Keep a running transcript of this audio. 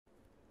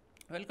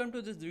Welcome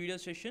to this video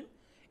session.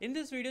 In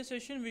this video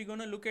session, we're going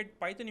to look at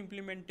Python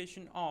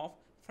implementation of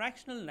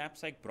fractional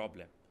knapsack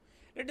problem.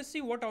 Let us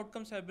see what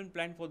outcomes have been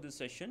planned for this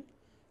session.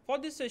 For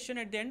this session,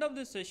 at the end of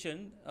this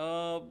session,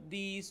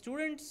 the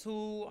students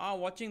who are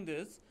watching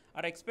this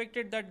are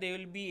expected that they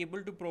will be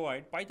able to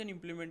provide Python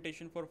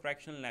implementation for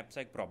fractional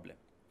knapsack problem.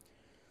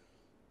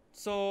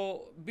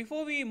 So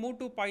before we move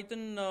to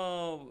Python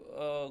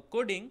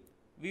coding,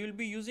 we will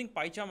be using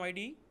PyCharm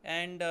ID,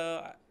 and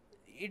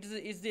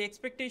it's the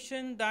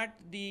expectation that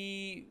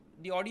the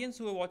audience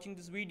who are watching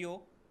this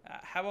video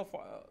have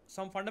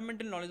some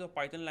fundamental knowledge of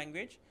Python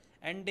language,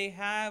 and they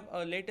have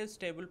a latest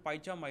stable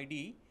PyCharm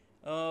ID.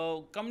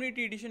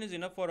 Community edition is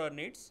enough for our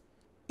needs.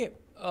 Okay,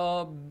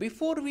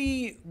 before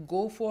we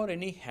go for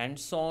any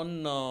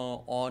hands-on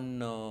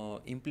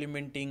on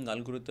implementing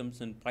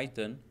algorithms in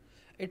Python,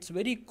 it's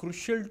very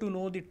crucial to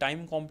know the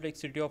time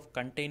complexity of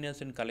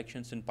containers and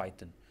collections in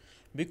Python.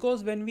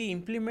 Because when we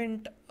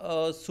implement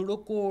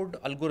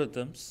pseudocode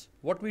algorithms,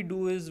 what we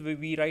do is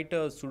we write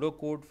a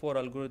pseudocode for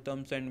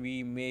algorithms, and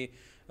we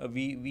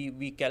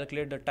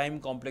calculate the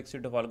time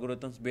complexity of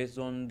algorithms based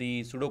on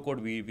the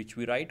pseudocode which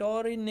we write,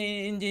 or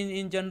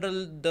in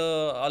general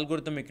the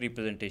algorithmic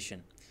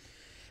representation.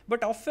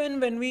 But often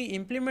when we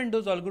implement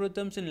those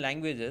algorithms in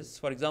languages,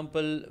 for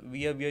example,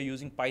 we are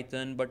using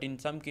Python, but in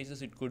some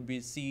cases it could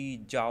be C,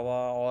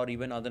 Java, or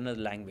even other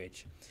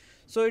language.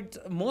 So it's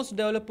most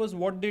developers,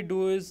 what they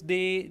do is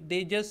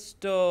they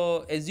just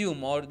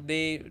assume, or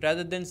they,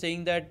 rather than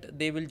saying that,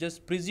 they will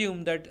just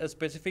presume that a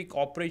specific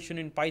operation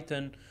in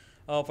Python,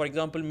 for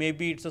example,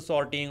 maybe it's a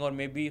sorting, or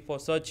maybe for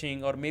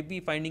searching, or maybe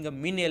finding a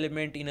min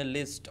element in a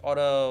list, or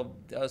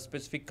a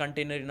specific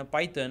container in a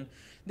Python,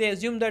 they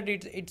assume that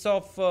it's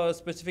of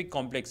specific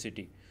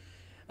complexity.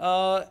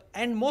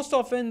 And most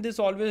often this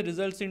always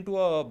results into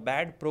a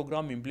bad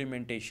program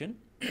implementation.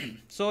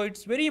 So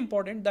it's very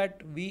important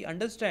that we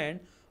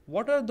understand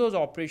what are those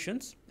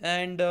operations,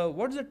 and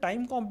what is the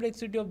time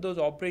complexity of those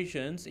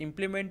operations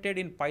implemented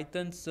in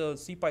Python's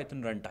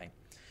CPython runtime.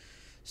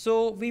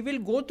 So we will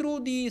go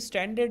through the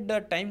standard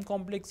time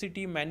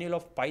complexity manual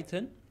of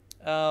Python,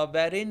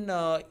 wherein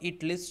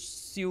it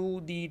lists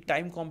you the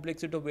time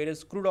complexity of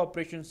various CRUD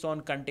operations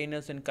on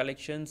containers and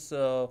collections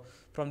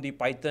from the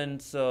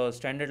Python's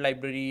standard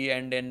library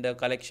and the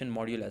collection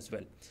module as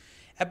well.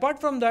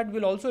 Apart from that,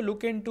 we'll also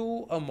look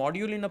into a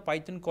module in a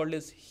Python called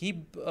as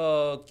heap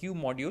queue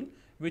module,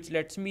 which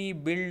lets me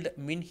build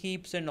min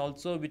heaps, and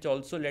also which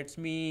also lets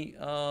me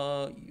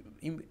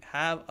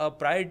have a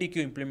priority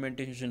queue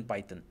implementation in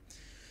Python.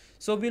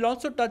 So we'll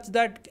also touch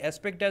that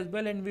aspect as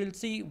well, and we'll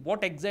see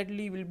what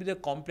exactly will be the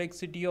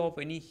complexity of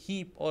any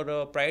heap or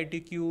a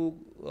priority queue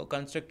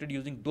constructed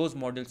using those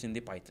models in the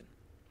Python.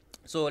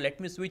 So let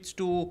me switch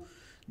to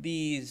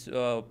the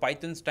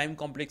Python's time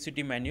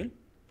complexity manual.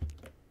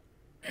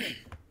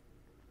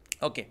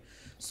 Okay,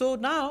 so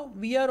now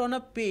we are on a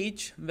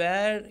page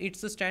where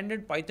it's a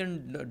standard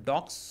Python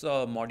docs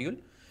module,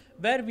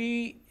 where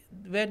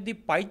the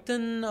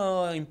Python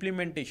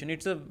implementation,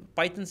 it's a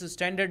Python's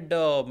standard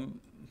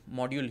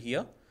module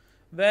here,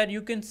 where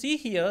you can see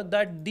here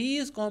that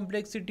these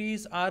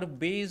complexities are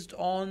based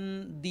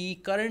on the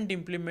current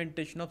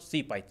implementation of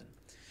CPython,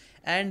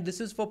 and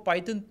this is for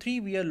Python 3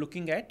 we are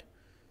looking at.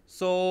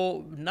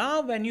 So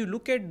now when you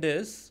look at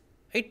this,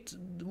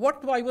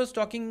 what I was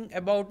talking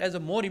about as a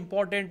more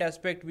important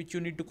aspect which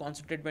you need to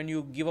concentrate when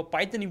you give a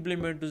Python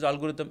implement to the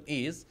algorithm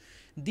is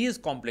these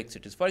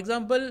complexities. For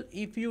example,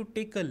 if you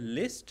take a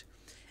list,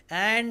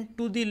 and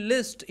to the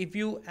list if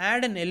you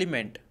add an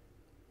element,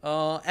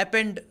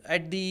 append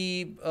at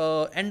the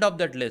end of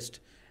that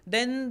list,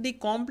 then the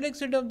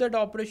complexity of that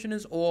operation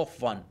is O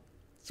of 1.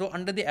 So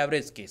under the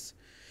average case.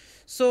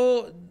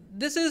 So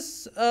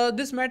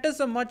this matters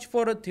so much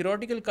for a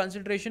theoretical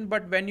consideration,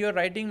 but when you are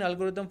writing an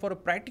algorithm for a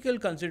practical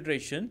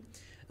consideration,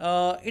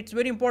 it's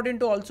very important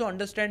to also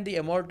understand the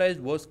amortized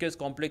worst case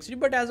complexity.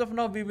 But as of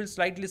now, we will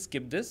slightly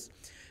skip this.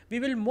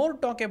 We will more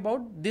talk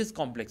about these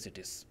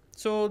complexities.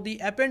 So the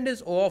append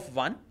is O of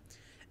 1,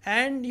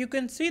 and you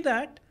can see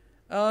that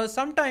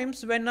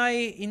sometimes when I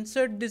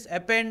insert this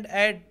append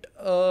at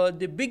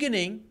the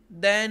beginning,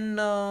 then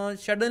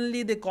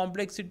suddenly the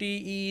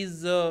complexity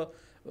is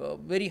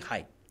very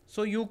high.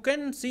 So you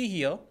can see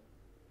here,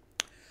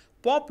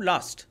 pop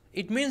last,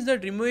 it means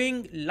that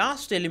removing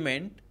last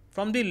element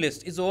from the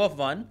list is O of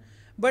 1,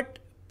 but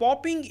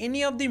popping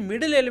any of the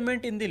middle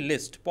element in the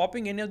list,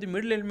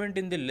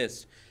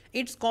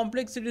 its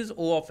complexity is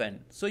O of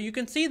n. So you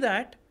can see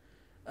that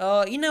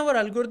in our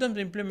algorithms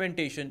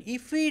implementation,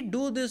 if we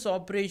do this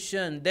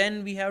operation,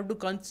 then we have to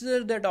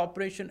consider that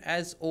operation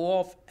as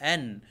O of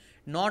n,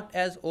 not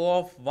as O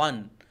of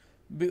 1.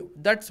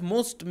 That's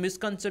most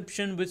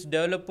misconception which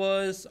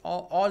developers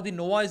or the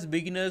novice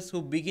beginners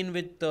who begin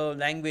with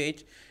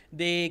language,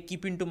 they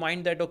keep into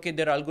mind that okay,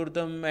 their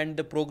algorithm and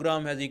the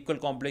program has equal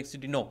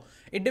complexity. No,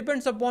 it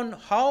depends upon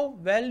how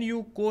well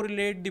you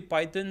correlate the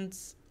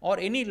Python's or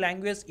any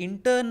language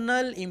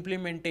internal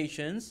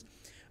implementations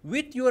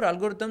with your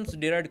algorithm's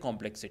derived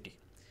complexity.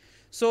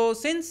 So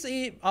since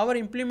our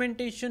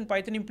implementation,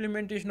 Python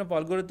implementation of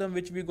algorithm,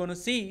 which we're going to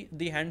see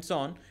the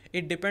hands-on,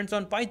 it depends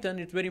on Python.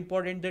 It's very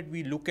important that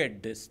we look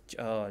at this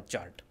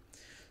chart.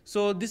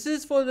 So this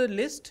is for the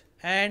list,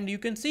 and you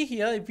can see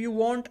here, if you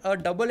want a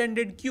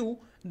double-ended queue,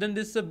 then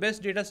this is the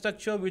best data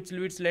structure which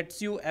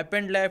lets you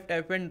append left,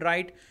 append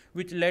right,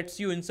 which lets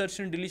you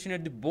insertion deletion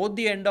at both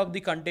the end of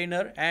the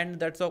container, and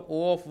that's a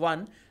O of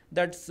 1,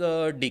 that's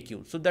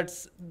DQ. So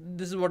this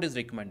is what is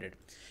recommended.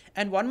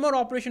 And one more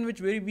operation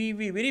which we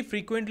very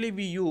frequently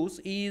we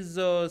use is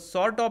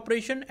sort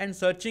operation and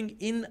searching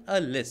in a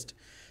list.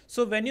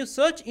 So when you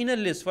search in a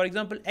list, for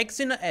example,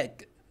 X in a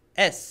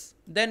S,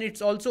 then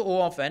it's also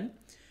O of n.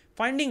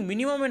 Finding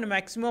minimum and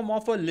maximum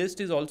of a list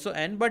is also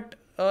n, but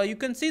you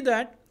can see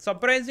that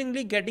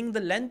surprisingly getting the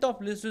length of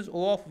list is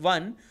O of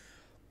 1,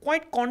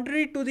 quite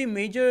contrary to the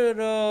major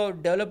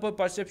developer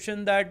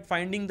perception that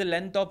finding the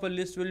length of a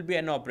list will be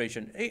an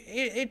operation.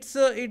 It's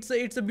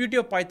a beauty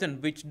of Python,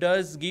 which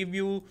does give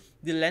you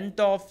the length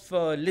of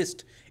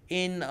list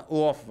in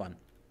O of 1.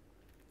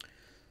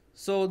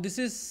 So this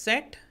is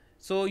set.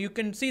 So you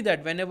can see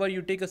that whenever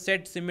you take a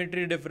set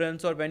symmetry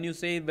difference, or when you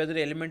say whether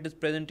the element is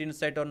present in a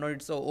set or not,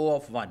 it's a O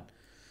of 1.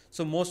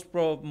 So most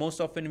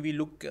often we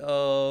look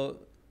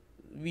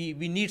we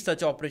need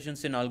such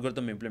operations in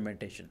algorithm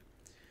implementation.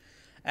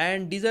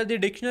 And these are the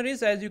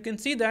dictionaries. As you can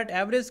see that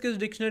average case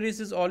dictionaries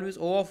is always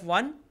O of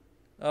 1.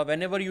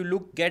 Whenever you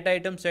look get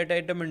item, set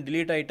item and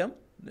delete item,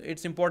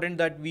 it's important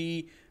that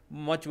we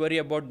much worry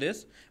about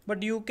this.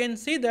 But you can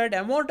see that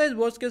amortized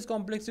worst case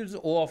complexity is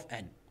O of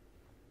n.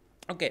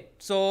 Okay,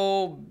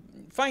 so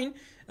fine,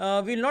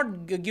 we will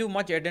not give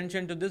much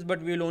attention to this,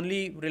 but we will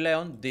only rely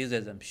on this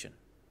assumption.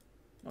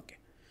 Okay,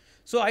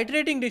 so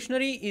iterating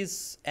dictionary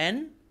is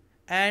n,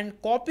 and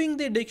copying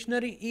the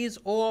dictionary is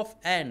O of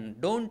n.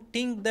 Don't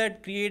think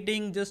that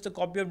creating just a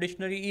copy of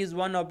dictionary is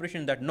one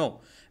operation. That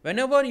no,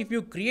 whenever if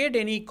you create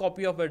any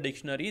copy of a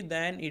dictionary,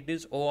 then it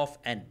is O of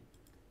n.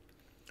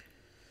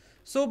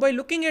 So by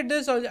looking at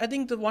this, I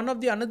think one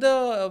of the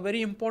another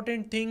very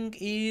important thing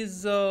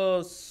is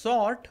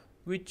sort,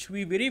 which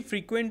we very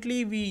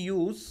frequently we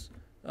use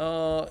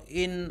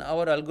in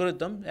our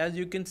algorithm. As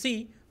you can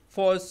see,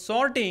 for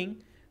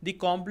sorting, the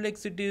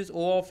complexity is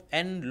O of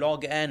n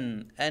log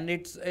n, and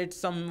it's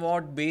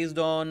somewhat based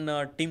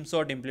on team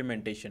sort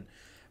implementation.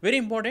 Very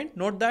important.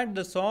 Note that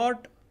the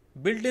sort,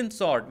 built-in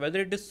sort,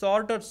 whether it is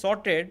sort or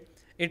sorted,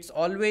 it's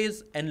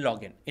always n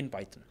log n in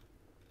Python.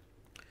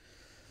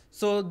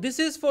 So this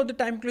is for the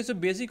time case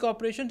of basic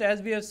operations.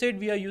 As we have said,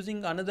 we are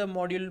using another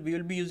module. We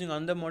will be using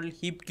another module,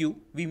 heap queue.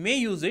 We may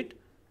use it.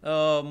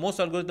 Most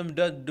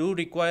algorithms do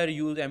require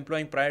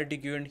employing priority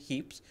queue and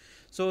heaps.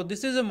 So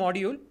this is a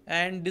module,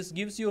 and this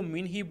gives you a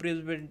min heap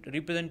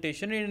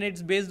representation, and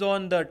it's based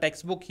on the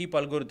textbook heap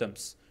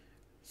algorithms.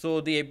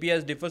 So the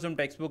APIs differ from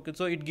textbook.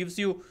 So it gives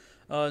you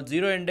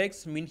zero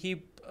index min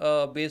heap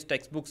based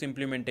textbooks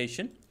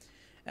implementation.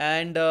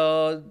 And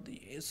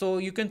so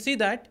you can see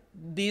that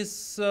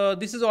this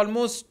is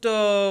almost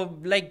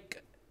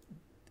like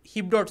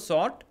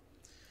heap.sort.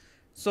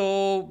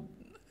 So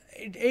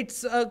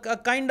it's a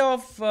kind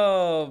of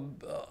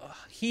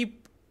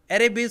heap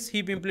array based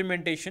heap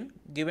implementation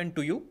given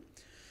to you.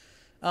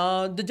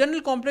 The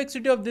general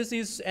complexity of this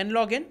is n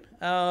log n.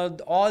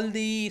 All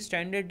the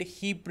standard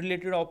heap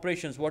related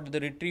operations, what the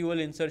retrieval,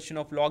 insertion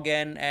of log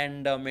n,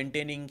 and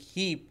maintaining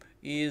heap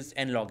is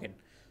n log n.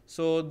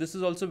 So this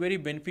is also very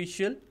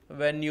beneficial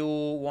when you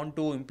want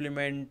to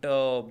implement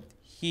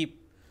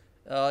heap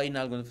in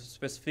algorithm,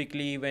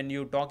 specifically when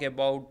you talk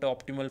about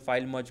optimal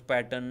file merge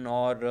pattern,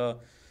 or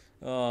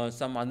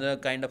some other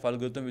kind of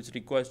algorithm which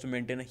requires to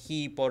maintain a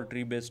heap or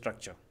tree based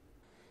structure.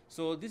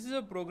 So this is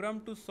a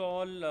program to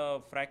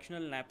solve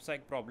fractional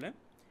knapsack problem.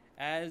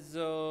 As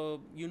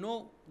you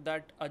know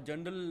that a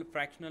general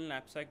fractional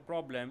knapsack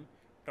problem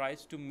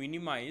tries to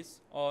minimize,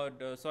 or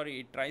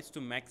it tries to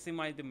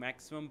maximize the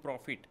maximum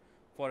profit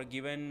for a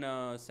given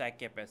sack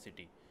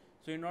capacity.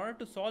 So in order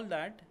to solve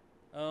that,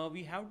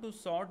 we have to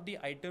sort the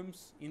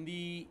items in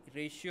the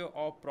ratio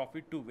of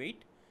profit to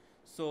weight.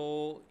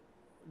 So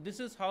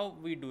this is how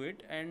we do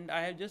it, and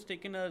I have just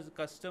taken a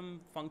custom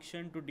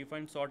function to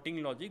define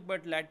sorting logic,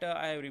 but later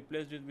I have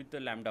replaced it with the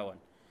lambda one.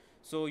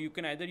 So you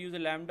can either use a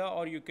lambda,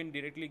 or you can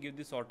directly give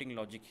the sorting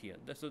logic here.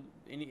 So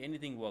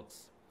anything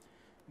works,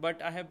 but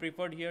I have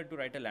preferred here to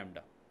write a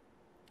lambda.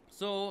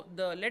 So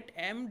let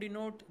m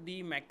denote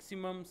the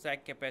maximum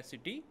sack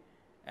capacity,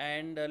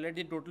 and let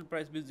the total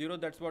price be 0.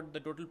 That's what the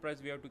total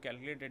price we have to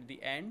calculate at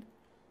the end.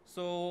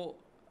 So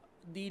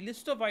the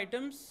list of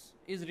items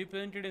is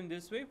represented in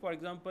this way. For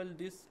example,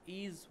 this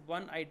is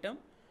one item,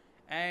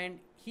 and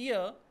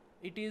here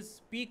it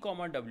is P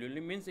comma W.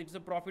 It means it's the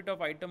profit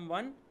of item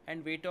 1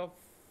 and weight of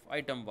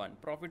item 1,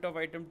 profit of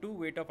item 2,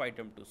 weight of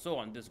item 2, so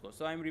on this goes.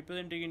 So I am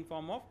representing in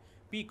form of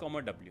P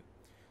comma W.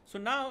 So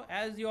now,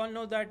 as you all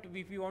know that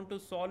if you want to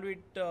solve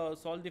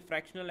the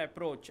fractional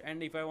approach,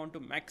 and if I want to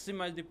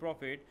maximize the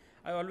profit,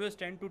 I always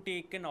tend to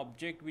take an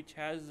object which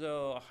has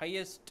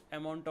highest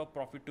amount of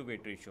profit to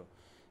weight ratio.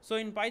 So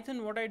in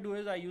Python, what I do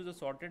is I use a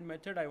sorted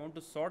method. I want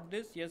to sort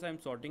this. Yes, I'm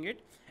sorting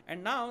it.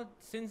 And now,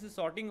 since the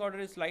sorting order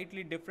is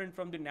slightly different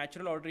from the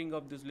natural ordering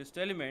of these list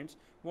elements,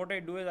 what I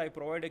do is I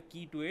provide a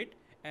key to it,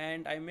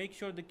 and I make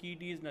sure the key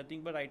is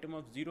nothing but item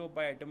of 0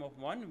 by item of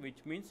 1, which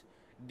means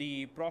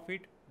the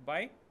profit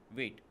by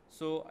weight.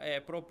 So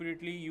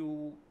appropriately,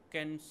 you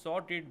can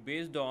sort it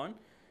based on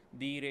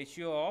the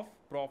ratio of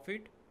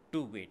profit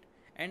to weight,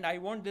 and I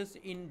want this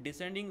in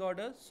descending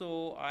order,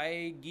 so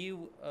I give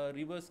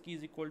reverse key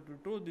is equal to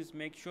true. This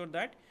makes sure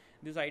that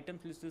this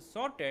items list is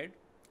sorted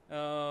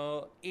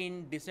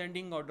in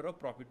descending order of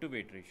profit to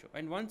weight ratio.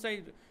 And once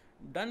I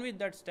done with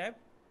that step,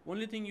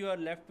 only thing you are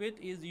left with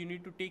is you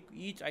need to take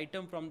each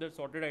item from the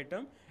sorted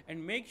item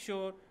and make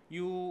sure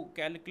you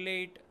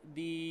calculate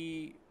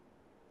the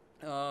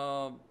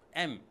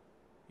M.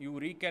 You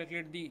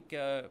recalculate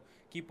the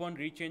keep on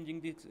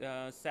rechanging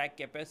the sack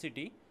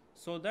capacity,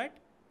 so that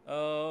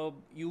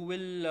you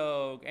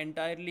will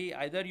entirely,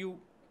 either you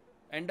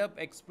end up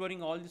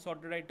exploring all the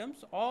sorted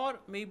items, or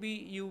maybe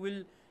you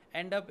will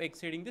end up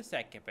exceeding the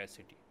sack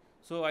capacity.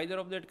 So either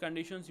of that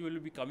conditions you will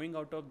be coming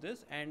out of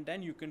this, and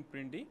then you can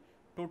print the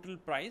total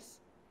price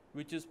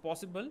which is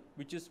possible,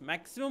 which is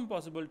maximum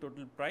possible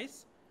total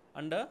price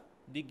under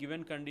the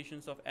given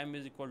conditions of M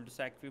is equal to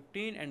sack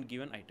 15 and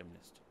given item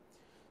list.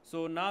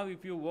 So now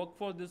if you work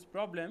for this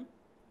problem,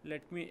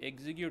 let me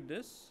execute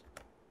this.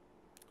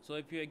 So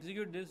if you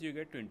execute this, you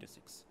get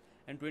 26,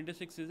 and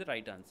 26 is the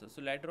right answer.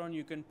 So later on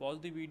you can pause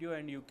the video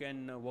and you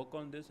can work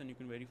on this, and you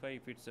can verify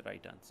if it's the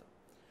right answer.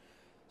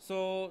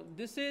 So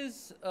this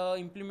is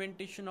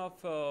implementation of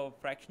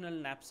fractional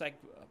knapsack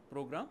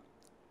program,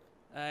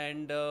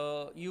 and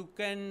you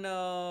can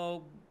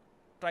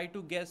try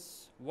to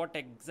guess what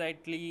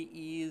exactly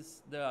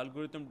is the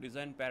algorithm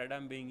design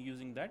paradigm being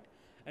using that.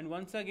 And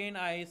once again,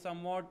 I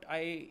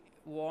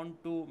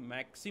want to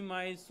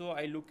maximize, so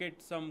I look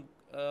at some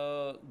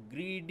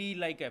greedy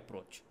like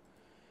approach.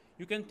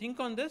 You can think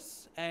on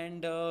this,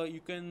 and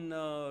you can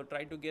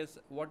try to guess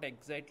what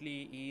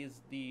exactly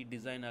is the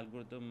design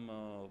algorithm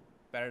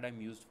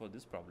paradigm used for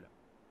this problem.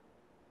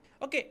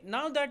 Okay,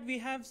 now that we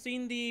have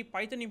seen the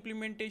Python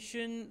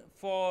implementation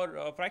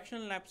for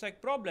fractional knapsack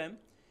problem,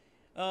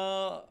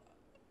 uh,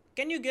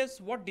 can you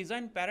guess what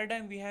design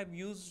paradigm we have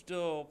used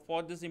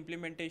for this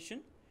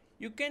implementation?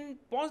 You can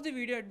pause the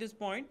video at this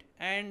point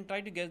and try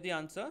to guess the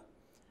answer.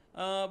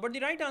 But the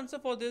right answer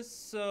for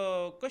this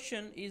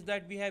question is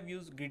that we have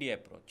used greedy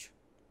approach.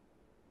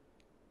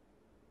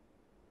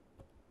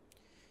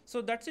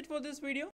 So that's it for this video.